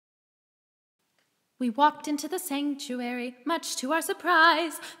We walked into the sanctuary, much to our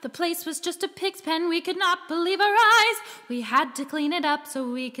surprise. The place was just a pig's pen, we could not believe our eyes. We had to clean it up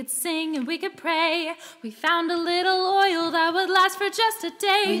so we could sing and we could pray. We found a little oil that would last for just a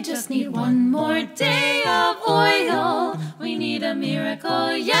day. We just need one more day of oil. We need a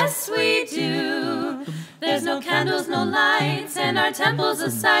miracle, yes we do. There's no candles, no lights, and our temple's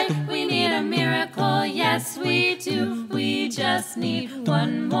a sight. We need a miracle, yes we do. We just need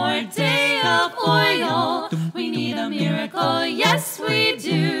one more day of oil. We need a miracle, yes we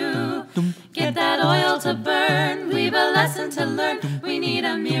do. Get that oil to burn, we've a lesson to learn. We need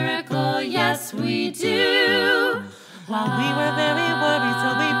a miracle, yes we do. While we were very worried, so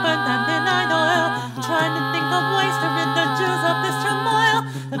we burned that midnight oil, trying to think of ways to rid the Jews of this turmoil.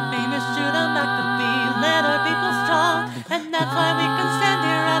 The famous Judah Maccabee led our people strong, and that's why we can stand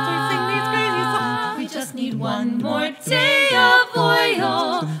here as we sing these crazy songs. We just need one more day of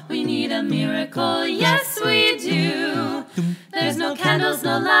oil. We need a miracle, yes we do. There's no candles,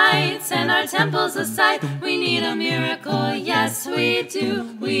 no lights, and our temple's a sight. We need a miracle, yes we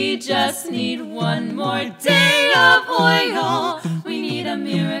do. We just need one more day of oil. We need a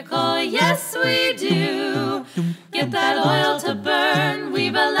miracle, yes we do. Get that oil to burn,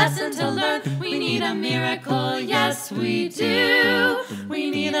 we've a lesson to learn. We need a miracle, yes we do. We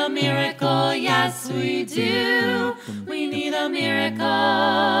need a miracle, yes we do. We need a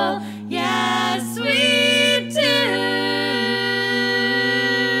miracle, yes we do.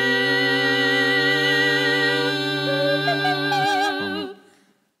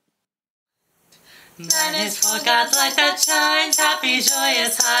 Nine is for God's light that shines. Happy,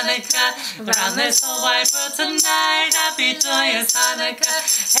 joyous Hanukkah. Around this whole wide world tonight. Happy, joyous Hanukkah.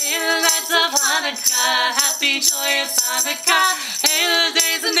 Hail the nights of Hanukkah. Happy, joyous Hanukkah. Hail the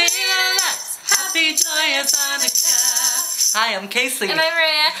days and nights. Happy, joyous Hanukkah. Hi, I'm Casey. And I'm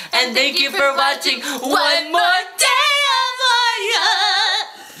Maria. And thank you for watching One More Day of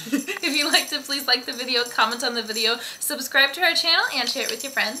Oil. If you liked it, please like the video, comment on the video, subscribe to our channel, and share it with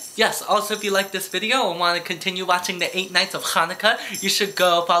your friends. Yes, also if you like this video and want to continue watching the 8 nights of Hanukkah, you should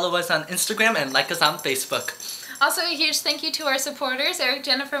go follow us on Instagram and like us on Facebook. Also, a huge thank you to our supporters, Eric,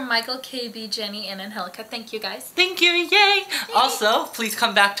 Jennifer, Michael, KB, Jenny, and Angelica. Thank you, guys. Thank you, yay! Also, please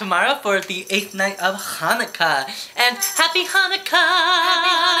come back tomorrow for the 8th night of Hanukkah. And Happy Hanukkah! Happy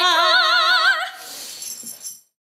Hanukkah!